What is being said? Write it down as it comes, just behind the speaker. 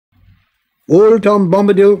Old Tom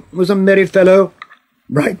Bombadil was a merry fellow.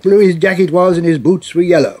 Bright blue his jacket was, and his boots were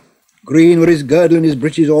yellow. Green were his girdle, and his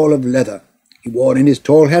breeches all of leather. He wore in his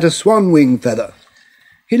tall hat a swan-wing feather.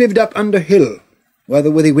 He lived up under hill, where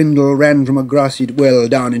the withy windle ran from a grassy well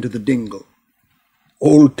down into the dingle.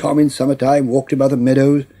 Old Tom in summer-time walked about the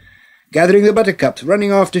meadows, gathering the buttercups,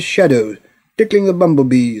 running after shadows, tickling the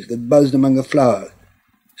bumblebees that buzzed among the flowers,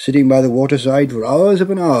 sitting by the waterside for hours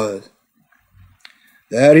upon hours.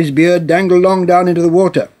 There his beard dangled long down into the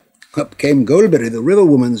water. Up came Goldberry, the river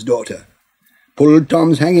woman's daughter, pulled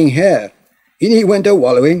Tom's hanging hair. In he went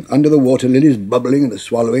a-wallowing, under the water lilies bubbling and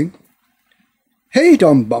a-swallowing. "Hey,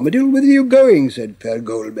 Tom Bombadil, whither you going?" said fair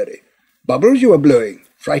Goldberry. "Bubbles you are blowing,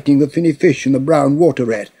 frightening the finny fish and the brown water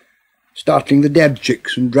rat, startling the dab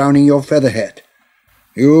chicks and drowning your feather hat."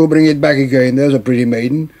 "You bring it back again, there's a pretty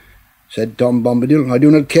maiden," said Tom Bombadil. "I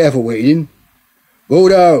do not care for wading. Go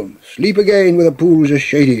down, sleep again where the pools are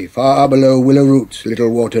shady, far below willow roots, little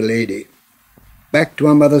water lady." Back to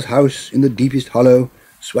our mother's house in the deepest hollow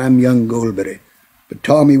swam young Goldberry, but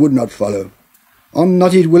Tom he would not follow. On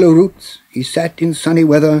knotted willow roots he sat in sunny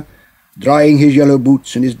weather, drying his yellow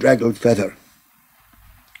boots and his draggled feather.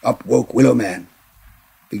 Up woke Willow Man,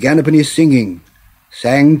 began upon his singing,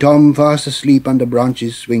 sang Tom fast asleep under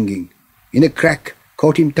branches swinging. In a crack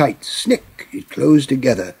caught him tight, snick, it closed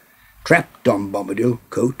together, trapped Tom Bombadil,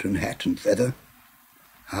 coat and hat and feather.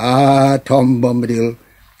 "Ah, Tom Bombadil,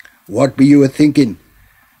 what be you a-thinking?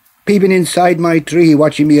 Peeping inside my tree,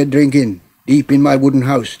 watching me a-drinking, deep in my wooden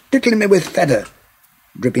house, tickling me with feather,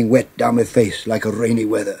 dripping wet down my face like a rainy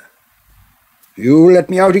weather. You let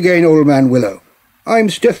me out again, old man Willow. I'm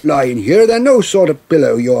stiff lying here, they're no sort of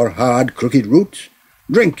pillow, your hard, crooked roots.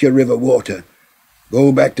 Drink your river water.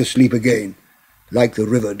 Go back to sleep again, like the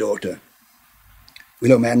river daughter."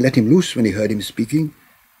 Willow Man let him loose when he heard him speaking,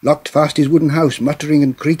 locked fast his wooden house, muttering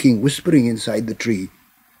and creaking, whispering inside the tree.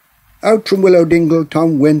 Out from Willow Dingle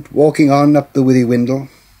Tom went, walking on up the withy windle.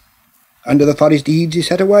 Under the forest eaves he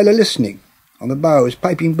sat a while a-listening. On the boughs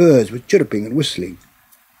piping birds were chirruping and whistling.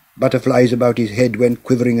 Butterflies about his head went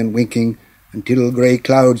quivering and winking, until grey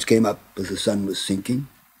clouds came up as the sun was sinking.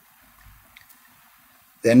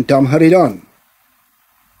 Then Tom hurried on.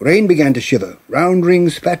 Rain began to shiver, round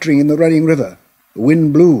rings spattering in the running river. The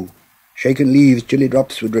wind blew, shaken leaves, chilly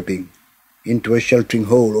drops were dripping. Into a sheltering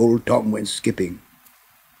hole old Tom went skipping.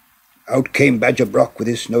 Out came Badger Brock with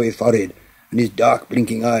his snowy forehead and his dark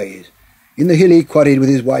blinking eyes. In the hill he quarried with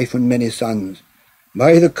his wife and many sons.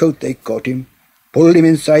 By the coat they caught him, pulled him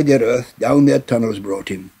inside their earth, down their tunnels brought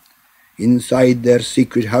him. Inside their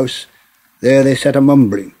secret house, there they sat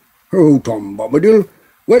a-mumbling. "Oh, Tom Bombadil,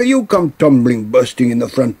 where you come tumbling, bursting in the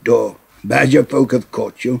front door? Badger folk have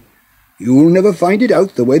caught you. You'll never find it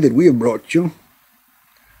out the way that we have brought you."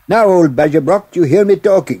 "Now, old Badger Brock, you hear me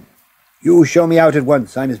talking? You show me out at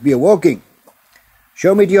once, I must be a-walking.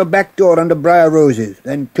 Show me to your back door under briar roses,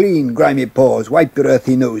 then clean grimy paws, wipe your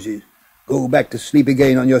earthy noses. Go back to sleep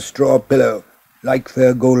again on your straw pillow, like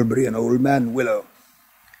fair Goldberry and old man Willow."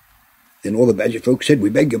 Then all the badger folk said,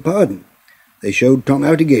 "We beg your pardon." They showed Tom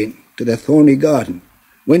out again to their thorny garden,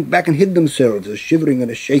 went back and hid themselves, a-shivering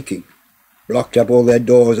and a-shaking, blocked up all their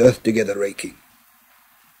doors, earth together raking.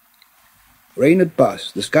 Rain had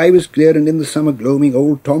passed, the sky was clear, and in the summer gloaming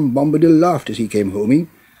old Tom Bombadil laughed as he came homing,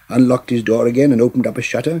 unlocked his door again and opened up a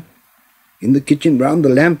shutter. In the kitchen round the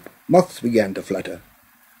lamp moths began to flutter.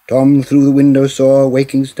 Tom through the window saw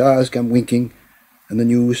waking stars come winking, and the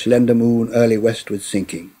new slender moon early westward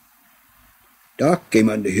sinking. Dark came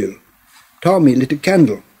under hill. Tom he lit a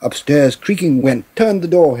candle, upstairs creaking went, turned the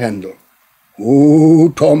door handle. "Oh,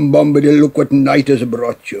 Tom Bombadil, look what night has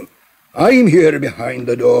brought you. I'm here behind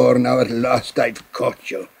the door, now at last I've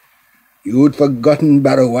caught you. You'd forgotten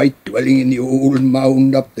Barrow White, dwelling in the old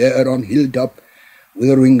mound up there on hilltop, with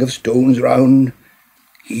a ring of stones round.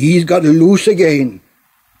 He's got loose again.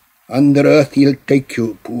 Under earth he'll take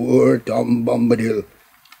you, poor Tom Bombadil.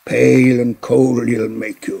 Pale and cold he'll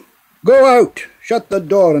make you. Go out, shut the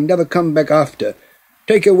door, and never come back after.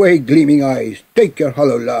 Take away gleaming eyes, take your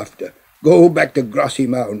hollow laughter. Go back to grassy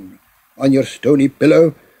mound. On your stony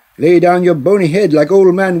pillow, lay down your bony head like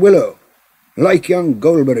old man Willow, like young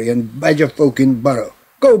Goldberry and badger folk in Burrow.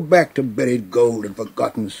 Go back to buried gold and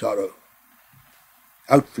forgotten sorrow."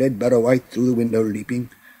 Out fled Barrow White through the window leaping,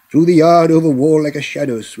 through the yard over wall like a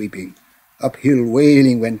shadow sweeping. Uphill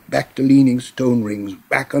wailing went back to leaning stone rings,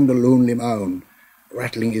 back under lonely mound,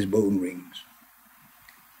 rattling his bone rings.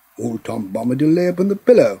 Old Tom Bombadil lay upon the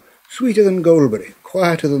pillow, sweeter than Goldberry,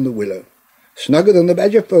 quieter than the willow, snugger than the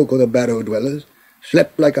badger folk or the barrow dwellers,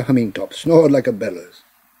 slept like a humming top, snored like a bellows.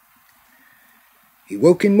 He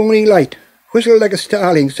woke in morning light, whistled like a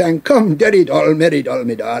starling, sang, "Come, derry doll, merry doll,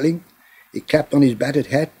 me darling." He clapped on his battered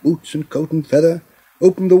hat, boots and coat and feather,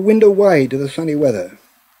 opened the window wide to the sunny weather.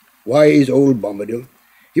 Wise old Bombadil,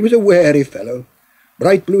 he was a wary fellow.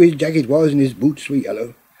 Bright blue his jacket was, and his boots were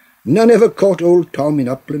yellow. None ever caught old Tom in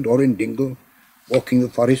upland or in dingle, walking the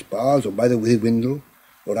forest paths or by the windle,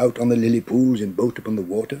 or out on the lily pools in boat upon the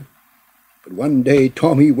water. But one day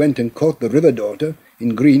Tom he went and caught the river daughter,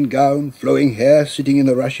 in green gown, flowing hair, sitting in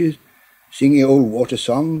the rushes, singing old water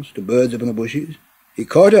songs to birds upon the bushes. He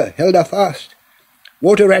caught her, held her fast.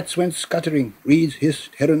 Water rats went scuttering, reeds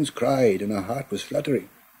hissed, herons cried, and her heart was fluttering.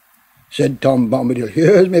 Said Tom Bombadil,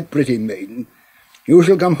 "Here's my pretty maiden. You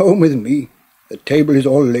shall come home with me. The table is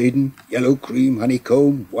all laden, yellow cream,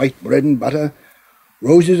 honeycomb, white bread and butter,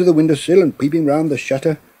 roses at the window sill and peeping round the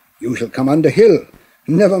shutter. You shall come under hill.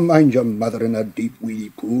 Never mind your mother in her deep weedy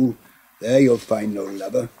pool. There you'll find no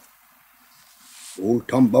lover." Old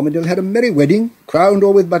Tom Bombadil had a merry wedding, crowned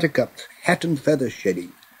all with buttercups, hat and feathers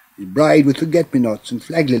shedding. His bride with forget-me-nots and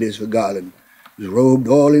flag lilies for garland was robed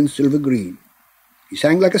all in silver green. He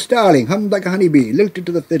sang like a starling, hummed like a honeybee, lilted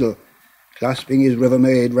to the fiddle, clasping his river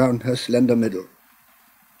maid round her slender middle.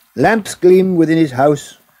 Lamps gleamed within his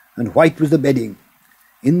house, and white was the bedding.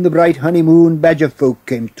 In the bright honeymoon badger folk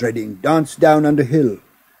came treading, danced down under hill,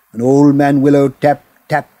 and old man Willow tapped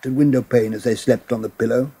at window pane as they slept on the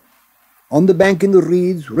pillow. On the bank in the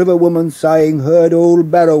reeds, river woman sighing heard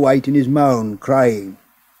old Barrow White in his mound crying.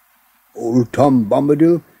 Old Tom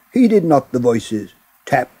Bombadil heeded not the voices,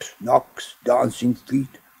 taps, knocks, dancing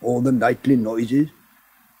feet, all the nightly noises.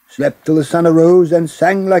 Slept till the sun arose and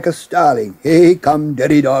sang like a starling, "Hey, come,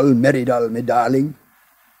 derry doll, merry doll, me darling."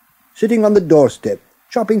 Sitting on the doorstep,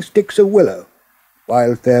 chopping sticks of willow,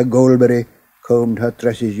 while fair Goldberry combed her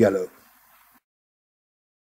tresses yellow.